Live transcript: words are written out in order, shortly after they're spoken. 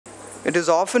It is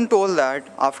often told that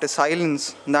after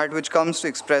silence, that which comes to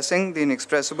expressing the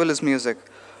inexpressible is music.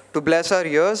 To bless our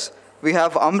ears, we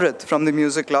have Amrit from the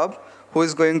music club who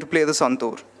is going to play the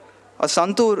Santoor. A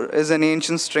Santoor is an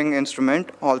ancient string instrument,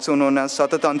 also known as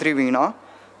Satatantri Veena,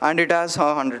 and it has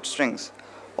 100 strings,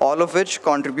 all of which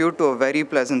contribute to a very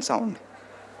pleasant sound.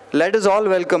 Let us all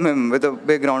welcome him with a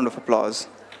big round of applause.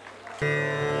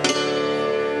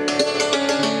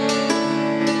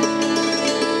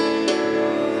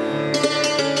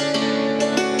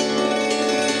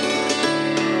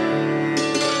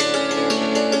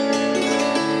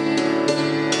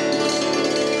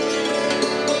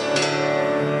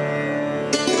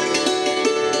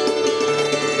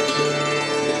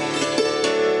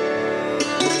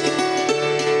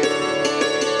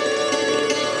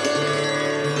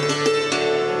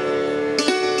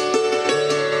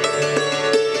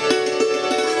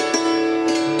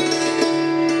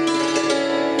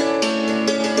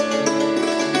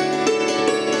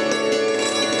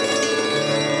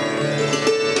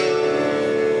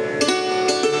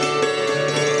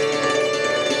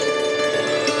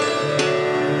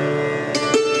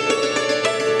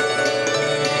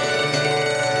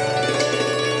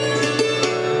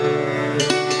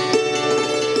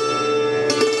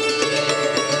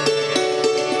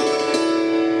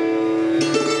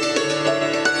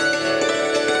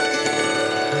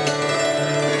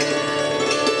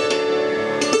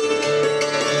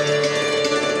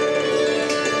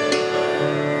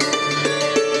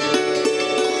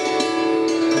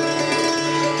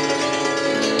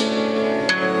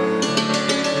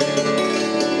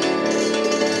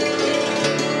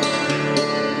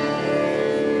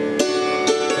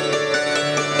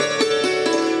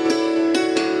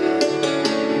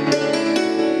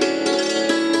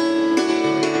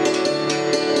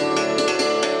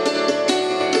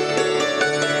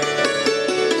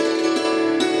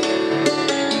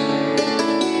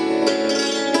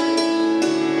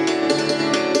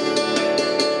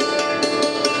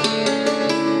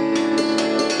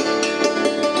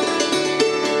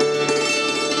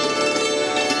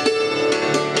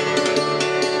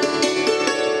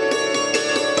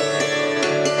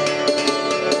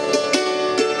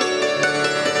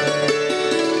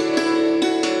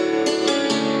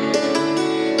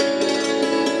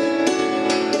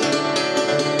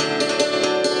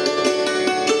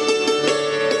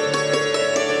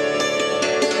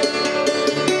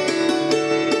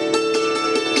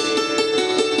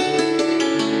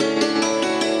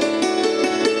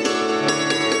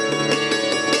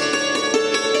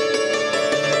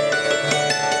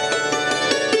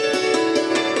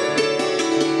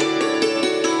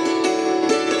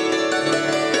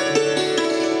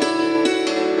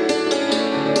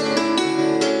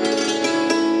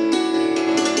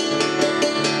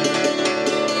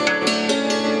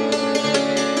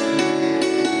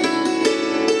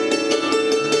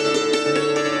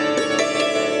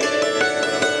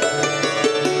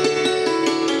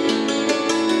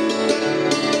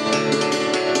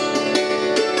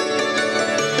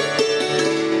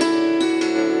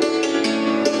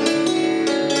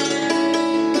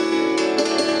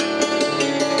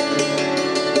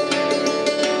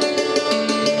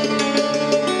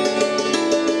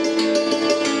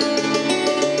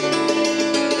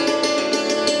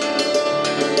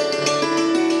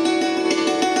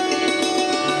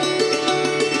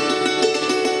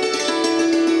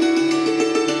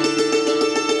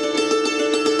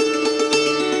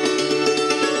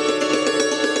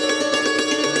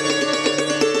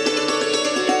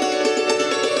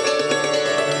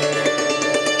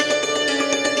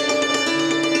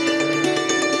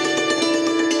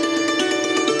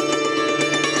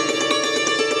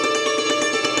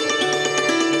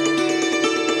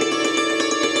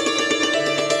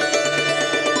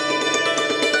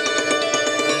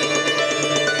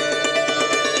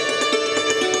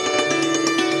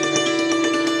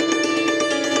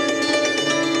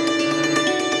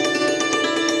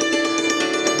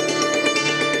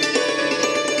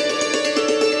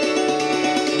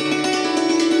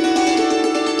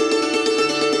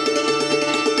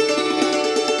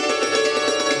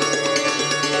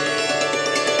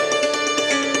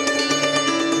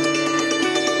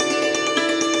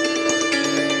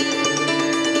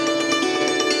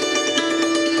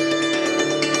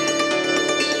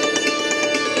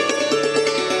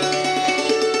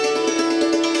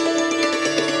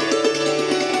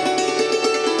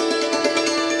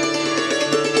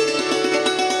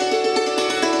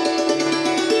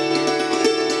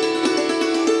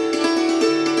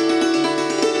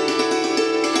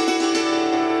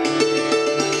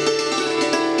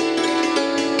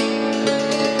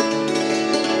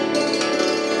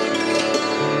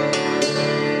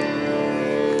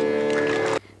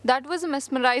 That was a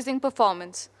mesmerizing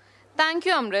performance. Thank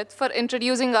you, Amrit, for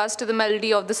introducing us to the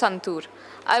melody of the Santoor.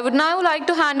 I would now like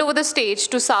to hand over the stage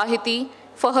to Sahiti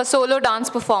for her solo dance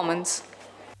performance.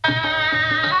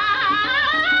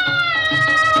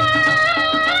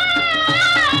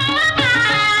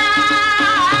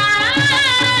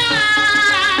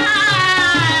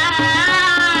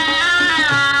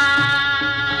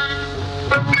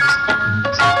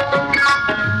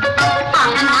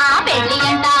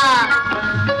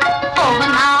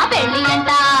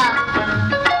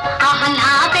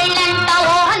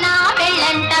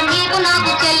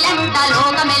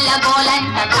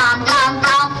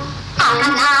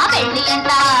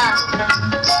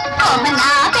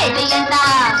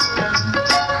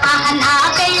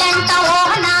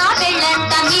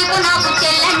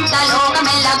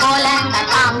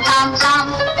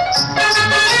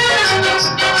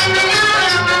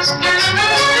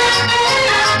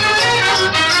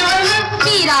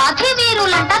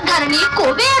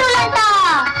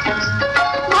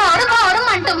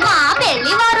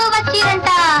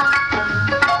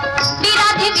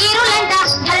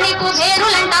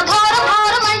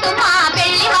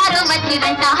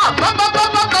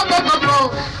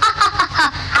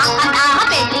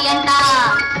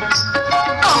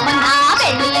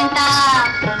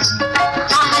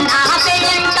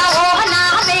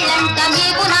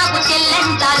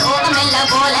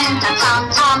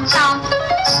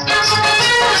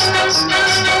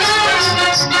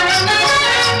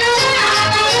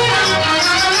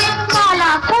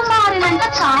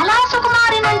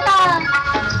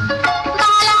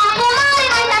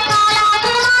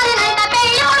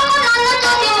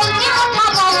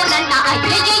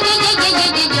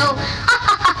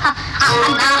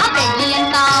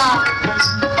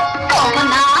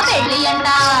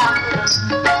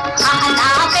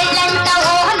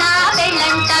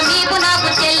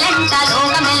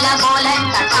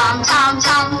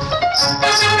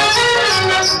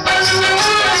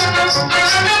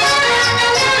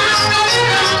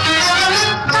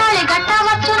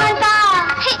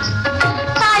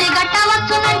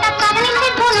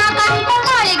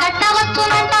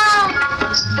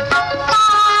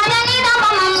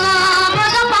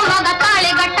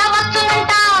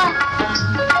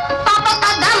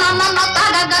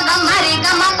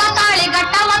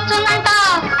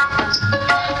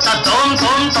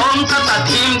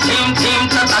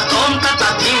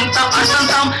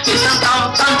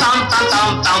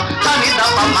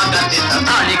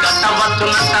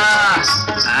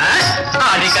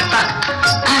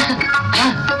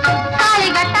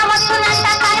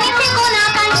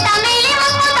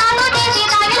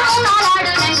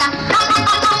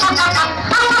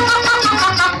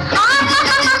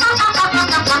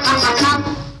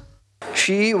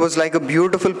 She was like a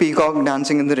beautiful peacock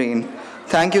dancing in the rain.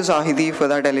 Thank you, Sahiti, for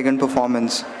that elegant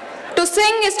performance. To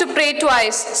sing is to pray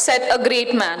twice, said a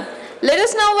great man. Let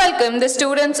us now welcome the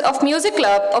students of Music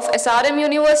Club of SRM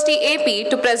University-AP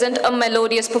to present a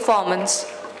melodious performance.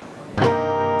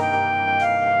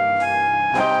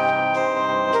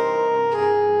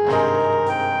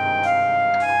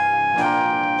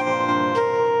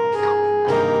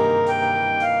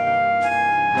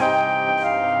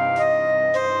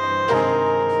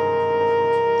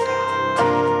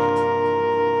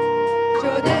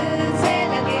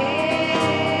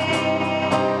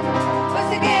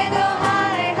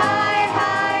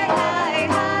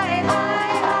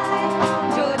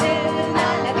 जो दिल न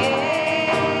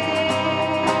लगे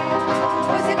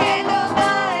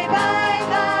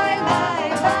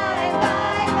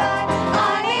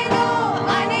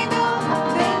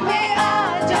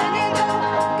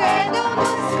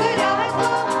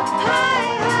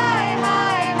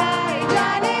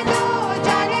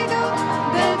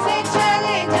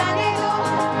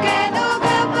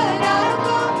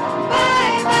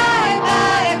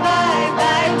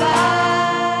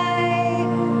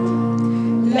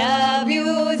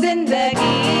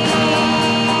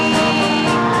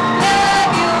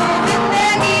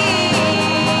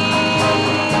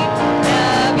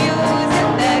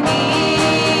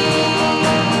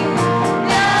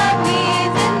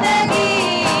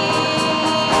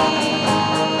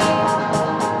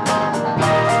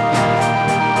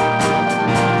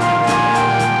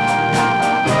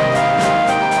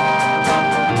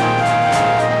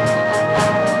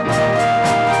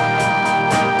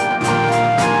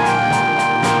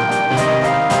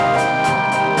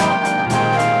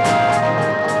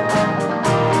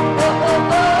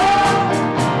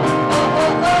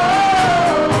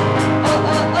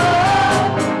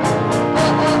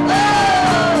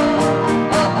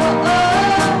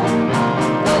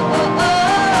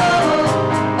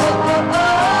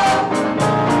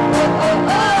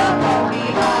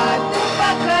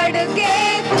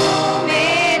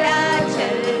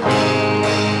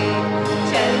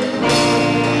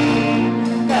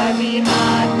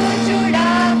हाथ जुड़ा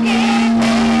के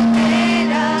मैं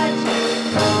तेरा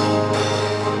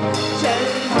चल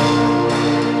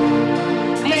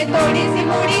मैं थोड़ी सी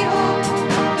मुड़ी हूँ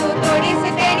तू थोड़ी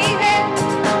सी टेढ़ी है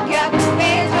क्या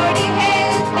तुम्हें जोड़ी है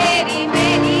तेरी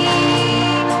मेरी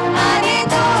आने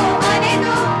दो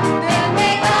दिल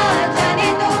में आ जाने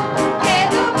दो कह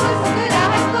दो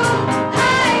मुस्कुराहट को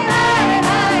हाय हाय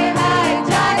हाय हाय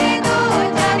जाने दो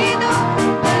दिल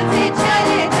से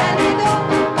चले जाने दो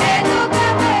कह दो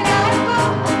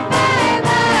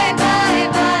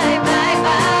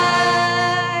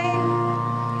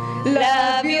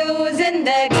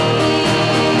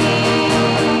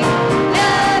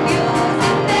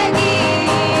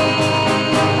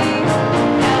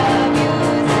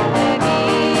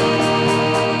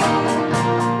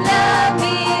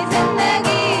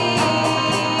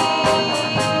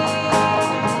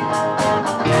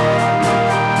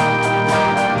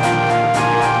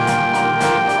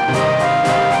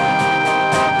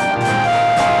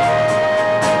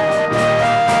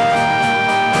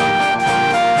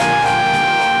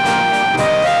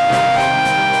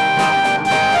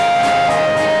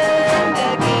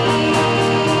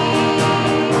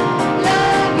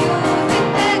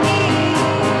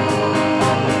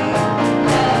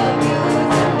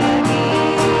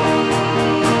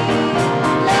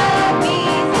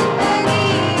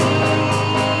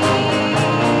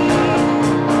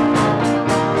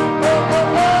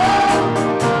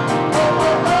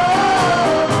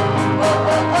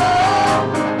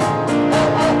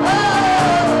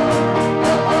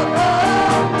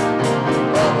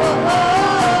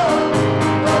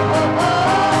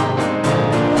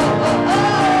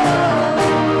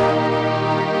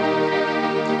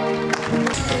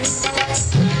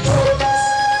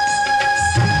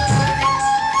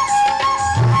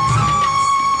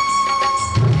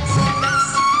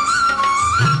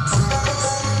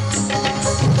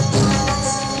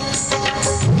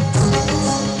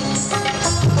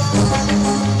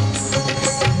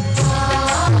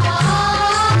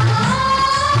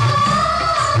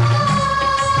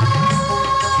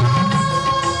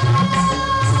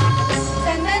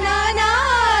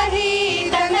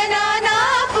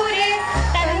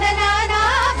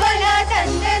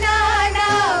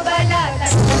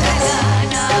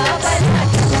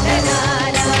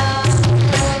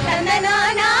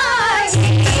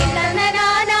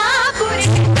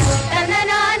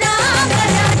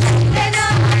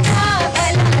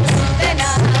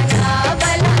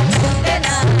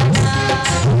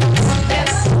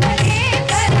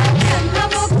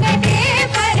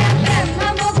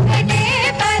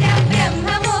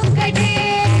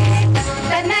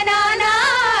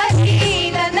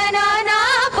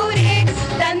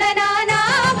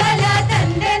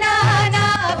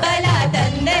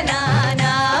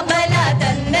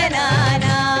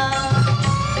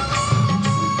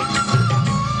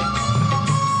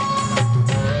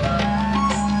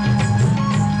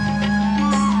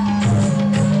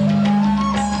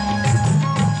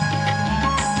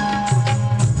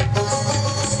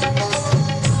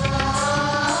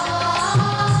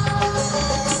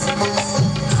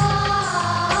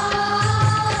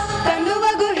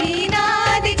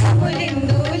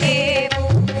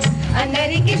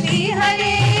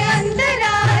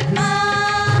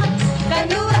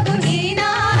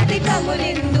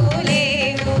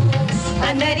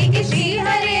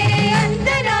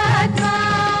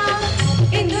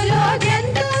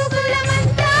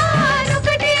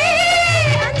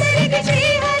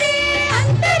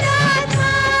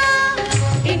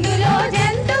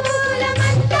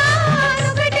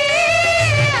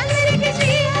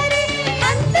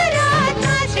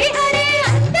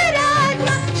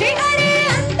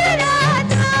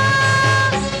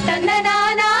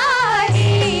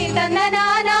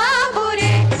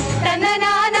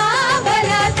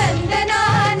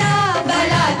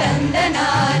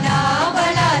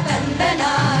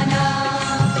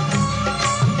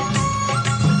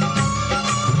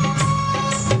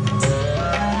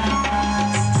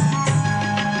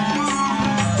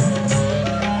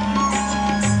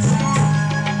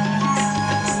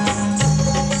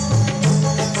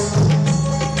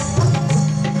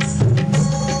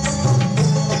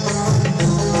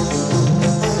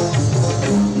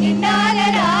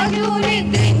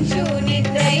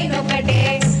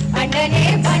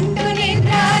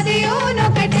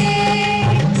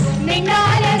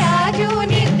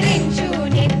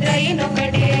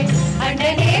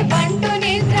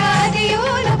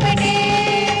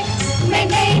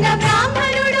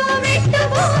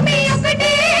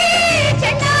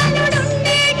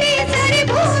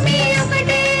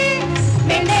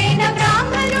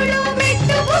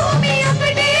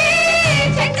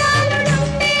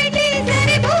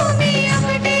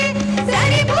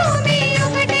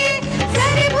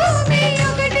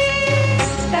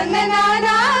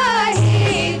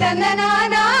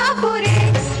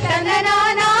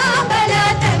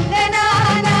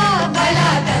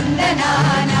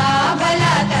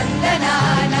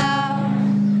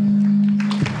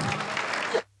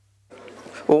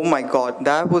my God,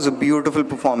 that was a beautiful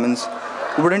performance.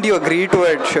 Wouldn't you agree to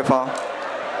it, Shifa?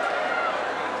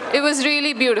 It was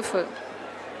really beautiful.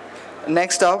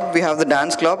 Next up, we have the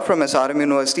dance club from SRM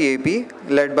University-AP,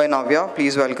 led by Navya.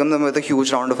 Please welcome them with a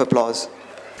huge round of applause.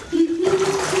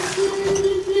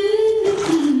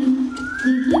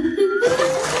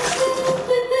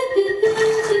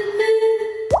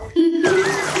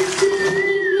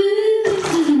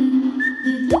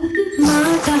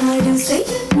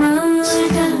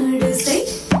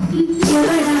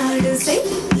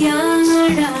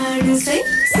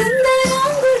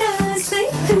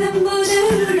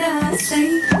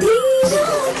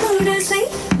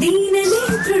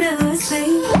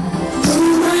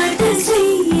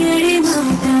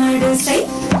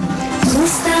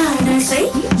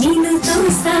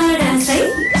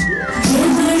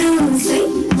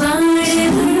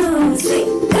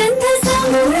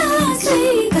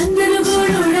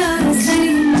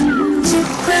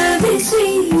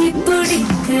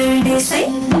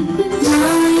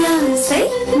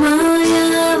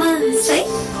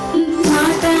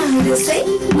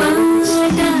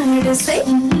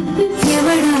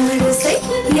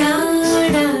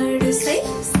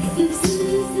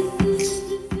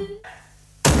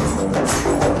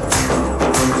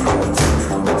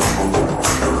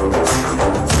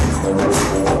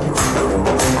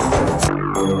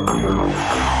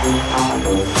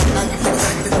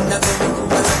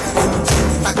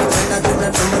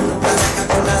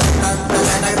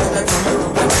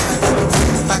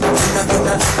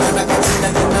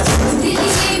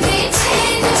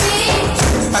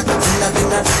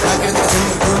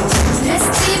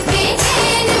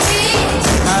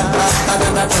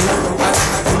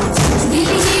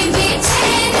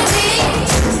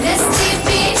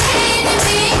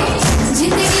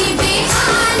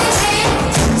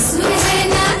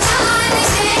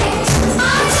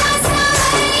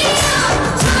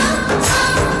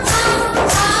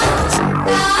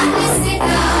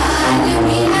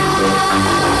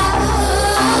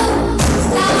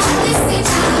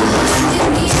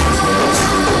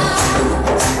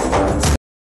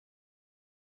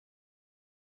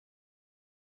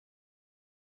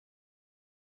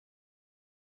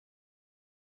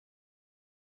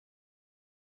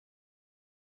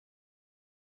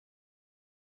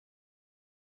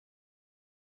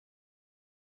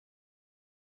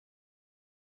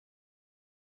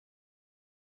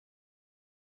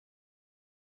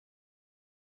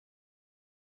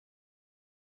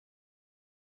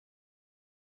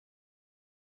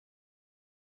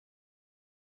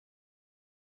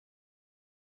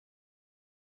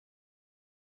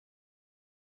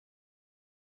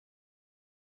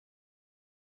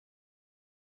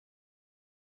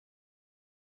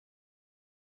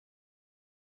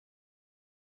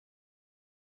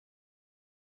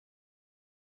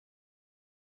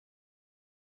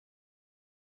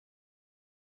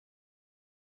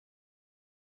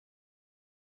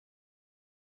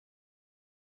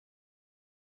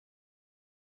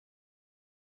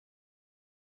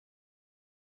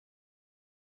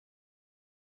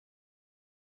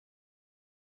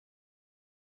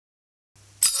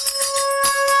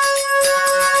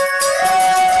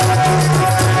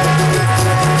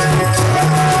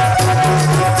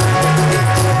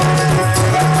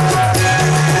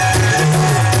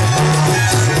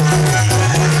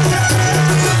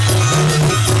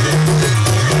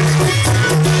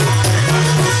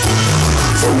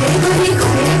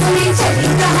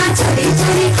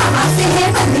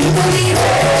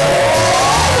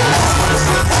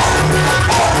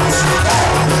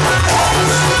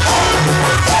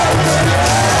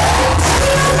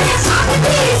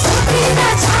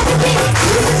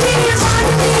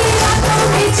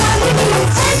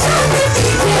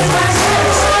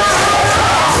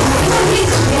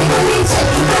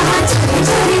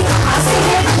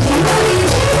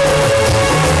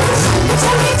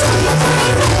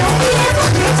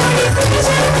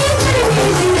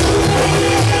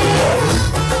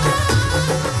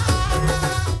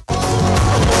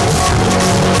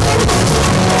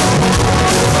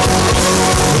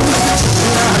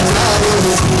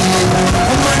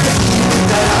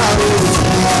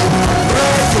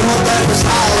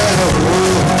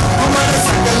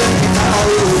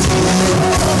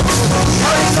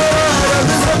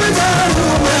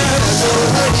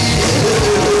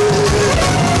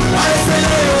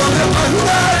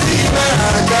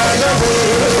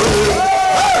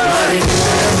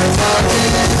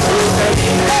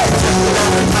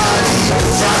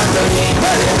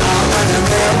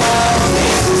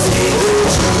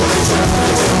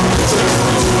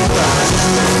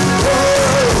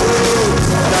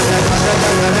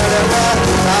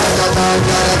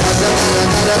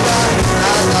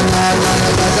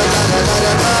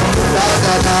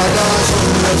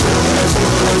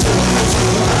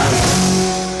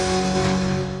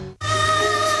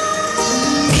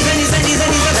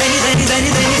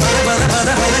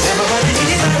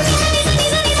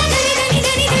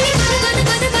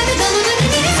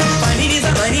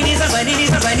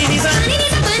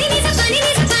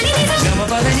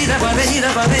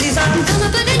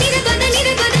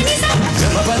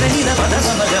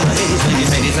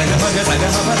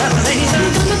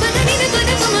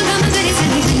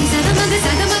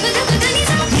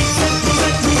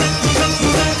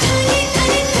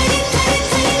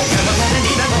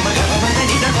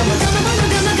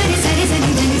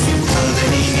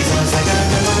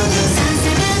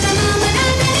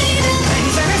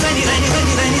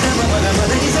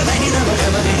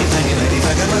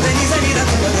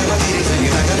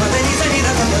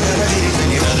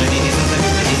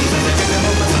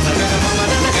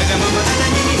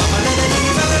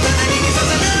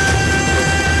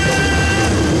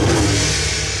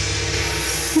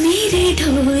 मेरे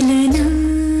ढोलना